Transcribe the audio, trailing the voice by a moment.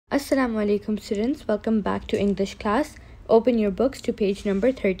Assalamu alaikum students, welcome back to English class. Open your books to page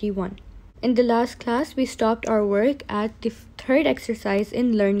number 31. In the last class, we stopped our work at the third exercise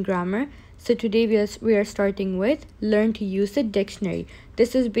in Learn Grammar. So today we are starting with Learn to use the dictionary.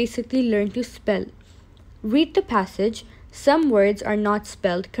 This is basically learn to spell. Read the passage. Some words are not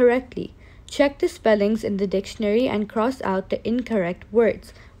spelled correctly. Check the spellings in the dictionary and cross out the incorrect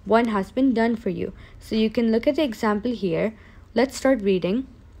words. One has been done for you. So you can look at the example here. Let's start reading.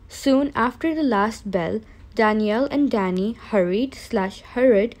 Soon after the last bell, Danielle and Danny hurried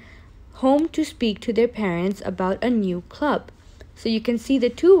home to speak to their parents about a new club. So you can see the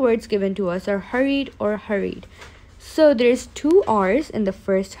two words given to us are hurried or hurried. So there's two R's in the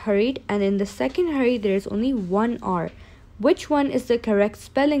first hurried, and in the second hurried there's only one R. Which one is the correct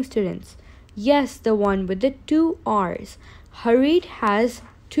spelling, students? Yes, the one with the two R's. Hurried has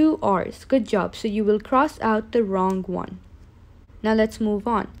two R's. Good job. So you will cross out the wrong one. Now let's move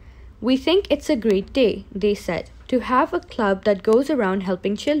on. We think it's a great day, they said, to have a club that goes around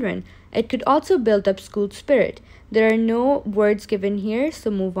helping children. It could also build up school spirit. There are no words given here, so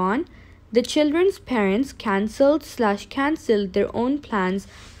move on. The children's parents cancelled their own plans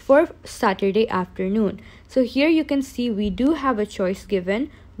for Saturday afternoon. So here you can see we do have a choice given.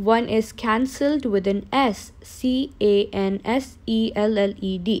 One is cancelled with an S, C-A-N-S-E-L-L-E-D.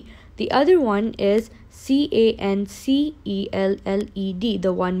 The other one is C-A-N-C-E-L-L-E-D,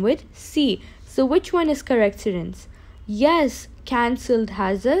 the one with C. So which one is correct, students? Yes, cancelled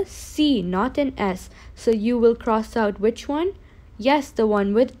has a C, not an S. So you will cross out which one? Yes, the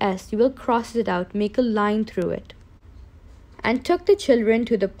one with S. You will cross it out, make a line through it. And took the children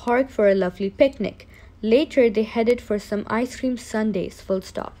to the park for a lovely picnic. Later, they headed for some ice cream sundaes, full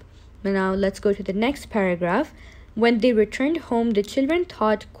stop. Now let's go to the next paragraph. When they returned home, the children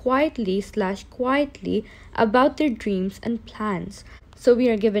thought quietly about their dreams and plans. So we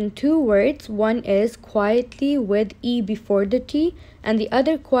are given two words. One is quietly with E before the T, and the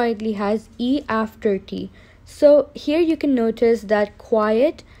other quietly has E after T. So here you can notice that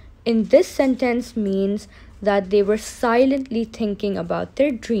quiet in this sentence means that they were silently thinking about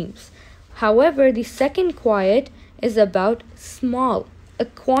their dreams. However, the second quiet is about small, a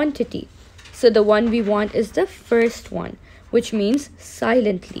quantity. So the one we want is the first one, which means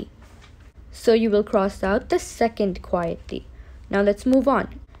silently. So you will cross out the second quietly. Now let's move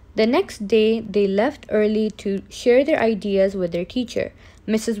on. The next day, they left early to share their ideas with their teacher.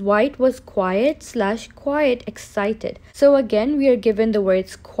 Mrs. White was quiet excited. So again, we are given the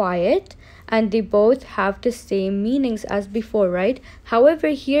words quiet, and they both have the same meanings as before, right? However,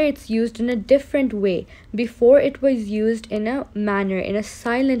 here it's used in a different way. Before it was used in a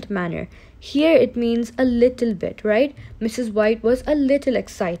silent manner. Here it means a little bit, right? Mrs. White was a little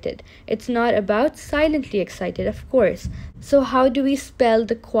excited. It's not about silently excited, of course. So how do we spell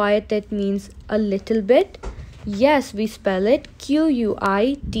the quiet that means a little bit? Yes, we spell it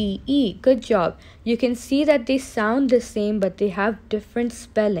Q-U-I-T-E. Good job. You can see that they sound the same, but they have different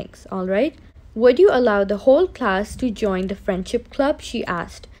spellings, alright? Would you allow the whole class to join the friendship club? She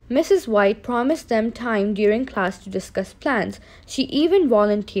asked. Mrs. White promised them time during class to discuss plans. She even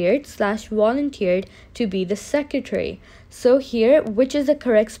volunteered to be the secretary. So here, which is the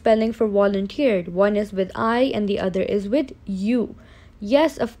correct spelling for volunteered? One is with I and the other is with U.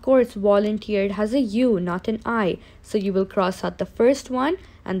 Yes, of course, volunteered has a U, not an I. So you will cross out the first one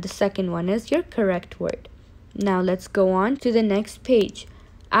and the second one is your correct word. Now let's go on to the next page.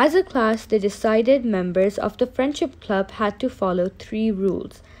 As a class, they decided members of the friendship club had to follow 3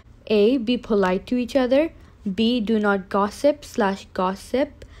 rules. A. Be polite to each other. B. Do not gossip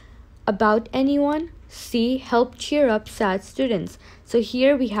about anyone. C. Help cheer up sad students. So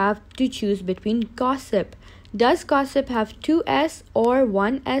here we have to choose between gossip. Does gossip have 2 S or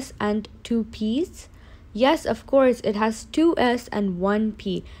 1 S and 2 P's? Yes, of course, it has 2 S and 1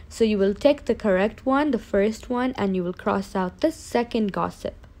 P. So you will take the correct one, the first one, and you will cross out the second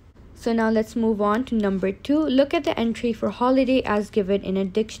gossip. So now let's move on to number 2. Look at the entry for holiday as given in a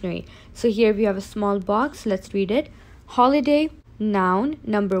dictionary. So here we have a small box. Let's read it. Holiday, noun,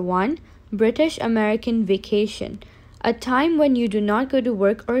 number 1, British American vacation. A time when you do not go to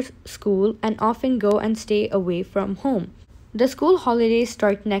work or school and often go and stay away from home. The school holidays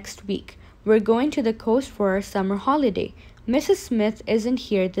start next week. We're going to the coast for our summer holiday. Mrs. Smith isn't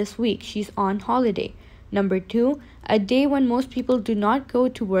here this week. She's on holiday. Number 2, a day when most people do not go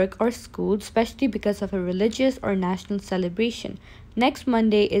to work or school, especially because of a religious or national celebration. Next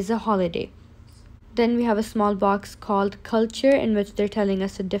Monday is a holiday. Then we have a small box called culture, in which they're telling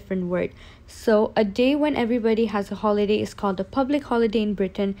us a different word. So a day when everybody has a holiday is called a public holiday in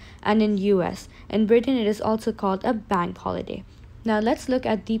Britain and in US. In Britain, it is also called a bank holiday. Now let's look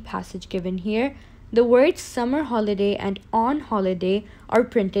at the passage given here. The words summer holiday and on holiday are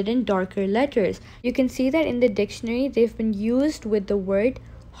printed in darker letters. You can see that in the dictionary they've been used with the word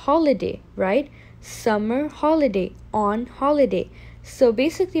holiday, right? Summer holiday, on holiday. So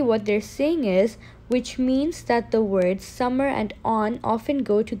basically what they're saying is, which means that the words summer and on often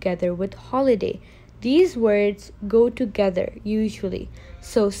go together with holiday. These words go together usually.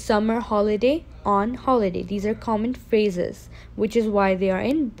 So summer holiday, on holiday. These are common phrases, which is why they are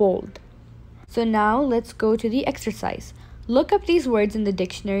in bold. So now let's go to the exercise. Look up these words in the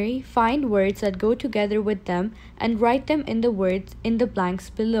dictionary, find words that go together with them, and write them in the words in the blanks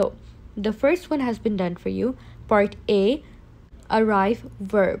below. The first one has been done for you. Part A, arrive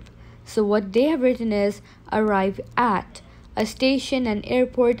verb. So what they have written is arrive at a station, an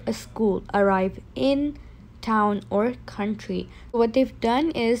airport, a school, arrive in town or country. What they've done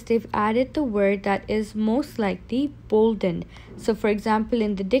is they've added the word that is most likely boldened. So for example,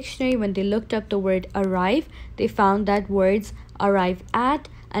 in the dictionary, when they looked up the word arrive, they found that words arrive at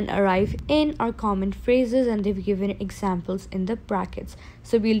and arrive in are common phrases, and they've given examples in the brackets.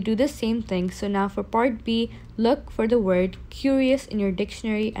 So we'll do the same thing. So now for part B, look for the word curious in your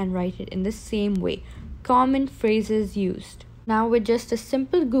dictionary and write it in the same way. Common phrases used. Now with just a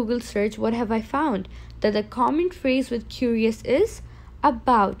simple Google search, what have I found? That the common phrase with curious is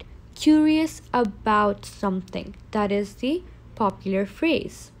about. Curious about something. That is the popular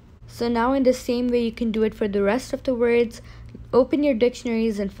phrase. So now in the same way you can do it for the rest of the words. Open your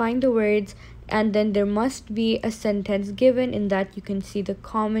dictionaries and find the words, and then there must be a sentence given in that you can see the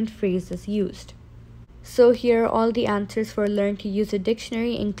common phrases used. So here are all the answers for learn to use a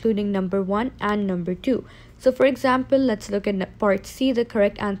dictionary, including number 1 and number 2. So for example, let's look at part C. The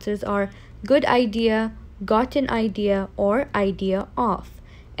correct answers are good idea, got an idea, or idea of.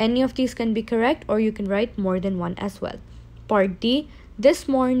 Any of these can be correct, or you can write more than one as well. Part D, this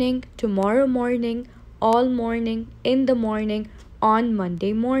morning, tomorrow morning, all morning, in the morning, on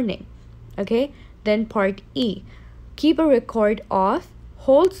Monday morning. Okay, then part E, keep a record of,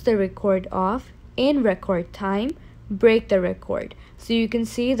 holds the record of, in record time, break the record. So you can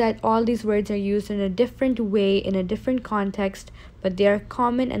see that all these words are used in a different way, in a different context, but they are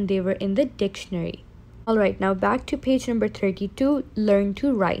common and they were in the dictionary. Alright, now back to page number 32, learn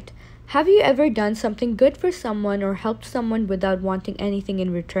to write. Have you ever done something good for someone or helped someone without wanting anything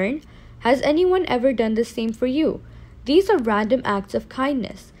in return? Has anyone ever done the same for you? These are random acts of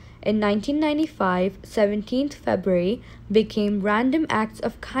kindness. In 1995, 17th February became Random Acts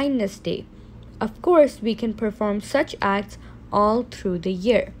of Kindness Day. Of course, we can perform such acts all through the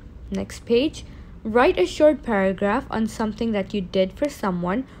year. Next page. Write a short paragraph on something that you did for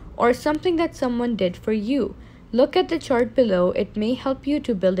someone or something that someone did for you. Look at the chart below. It may help you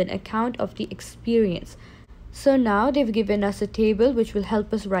to build an account of the experience. So now they've given us a table which will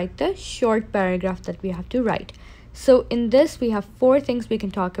help us write the short paragraph that we have to write. So in this, we have 4 things we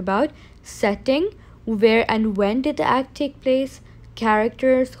can talk about. Setting, where and when did the act take place?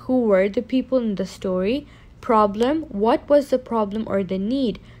 Characters, who were the people in the story? Problem, what was the problem or the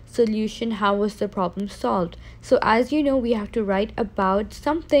need? Solution, how was the problem solved? So as you know, we have to write about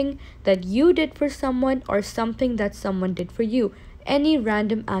something that you did for someone or something that someone did for you. Any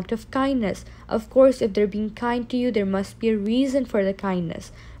random act of kindness. Of course, if they're being kind to you, there must be a reason for the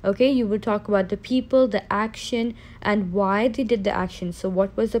kindness. Okay, you will talk about the people, the action, and why they did the action. So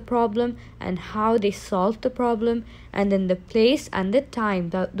what was the problem and how they solved the problem, and then the place and the time.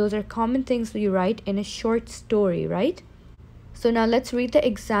 Those are common things you write in a short story, right? So now let's read the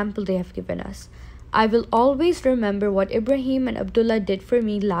example they have given us. I will always remember what Ibrahim and Abdullah did for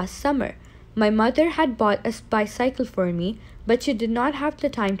me last summer. My mother had bought a bicycle for me, but she did not have the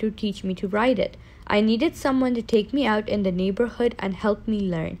time to teach me to ride it. I needed someone to take me out in the neighborhood and help me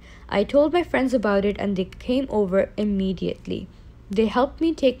learn. I told my friends about it and they came over immediately. They helped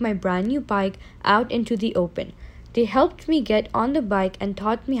me take my brand new bike out into the open. They helped me get on the bike and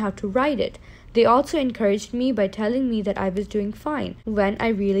taught me how to ride it. They also encouraged me by telling me that I was doing fine when I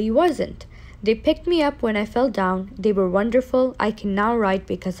really wasn't. They picked me up when I fell down. They were wonderful. I can now write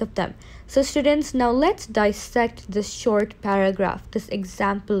because of them. So students, now let's dissect this short paragraph, this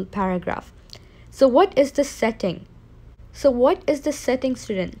example paragraph. So what is the setting? So what is the setting,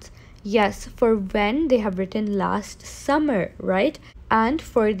 students? Yes, for when they have written last summer, right? And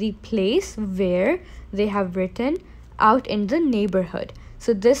for the place where they have written out in the neighborhood.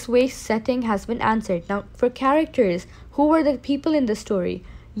 So this way setting has been answered. Now for characters, who were the people in the story?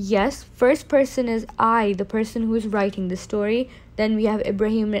 Yes, first person is I, the person who is writing the story. Then we have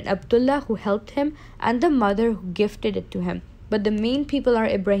Ibrahim and Abdullah who helped him, and the mother who gifted it to him. But the main people are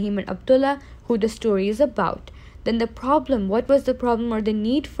Ibrahim and Abdullah, who the story is about. Then the problem, what was the problem or the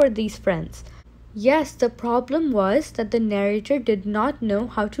need for these friends? Yes, the problem was that the narrator did not know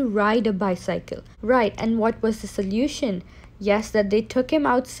how to ride a bicycle. Right, and what was the solution? Yes, that they took him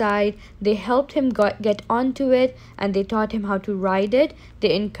outside, they helped him get onto it, and they taught him how to ride it.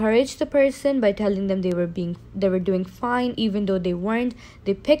 They encouraged the person by telling them they were doing fine even though they weren't.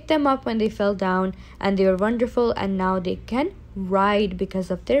 They picked them up when they fell down, and they were wonderful, and now they can ride because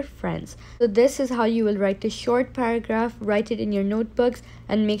of their friends. So this is how you will write a short paragraph. Write it in your notebooks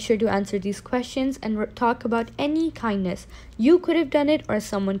and make sure to answer these questions and talk about any kindness. You could have done it or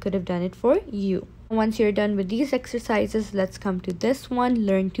someone could have done it for you. Once you're done with these exercises, let's come to this one,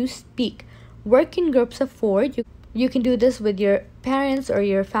 learn to speak. Work in groups of 4. You can do this with your parents or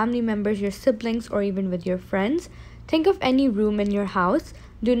your family members, your siblings, or even with your friends. Think of any room in your house.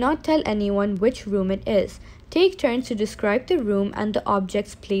 Do not tell anyone which room it is. Take turns to describe the room and the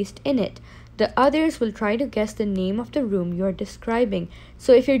objects placed in it. The others will try to guess the name of the room you're describing.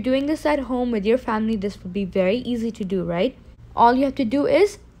 So if you're doing this at home with your family, this will be very easy to do, right? All you have to do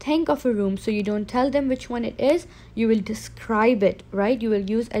is think of a room. So you don't tell them which one it is, you will describe it, right? You will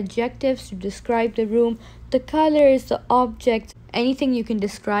use adjectives to describe the room, the colors, the objects, anything you can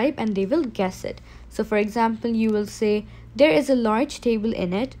describe, and they will guess it. So for example, you will say, there is a large table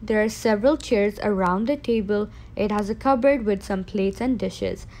in it. There are several chairs around the table. It has a cupboard with some plates and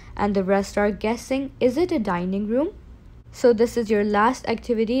dishes. And the rest are guessing, is it a dining room? So this is your last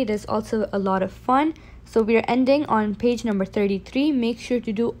activity. It is also a lot of fun. So we are ending on page number 33. Make sure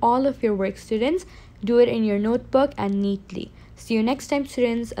to do all of your work, students. Do it in your notebook and neatly. See you next time,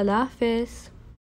 students. Allah Hafiz.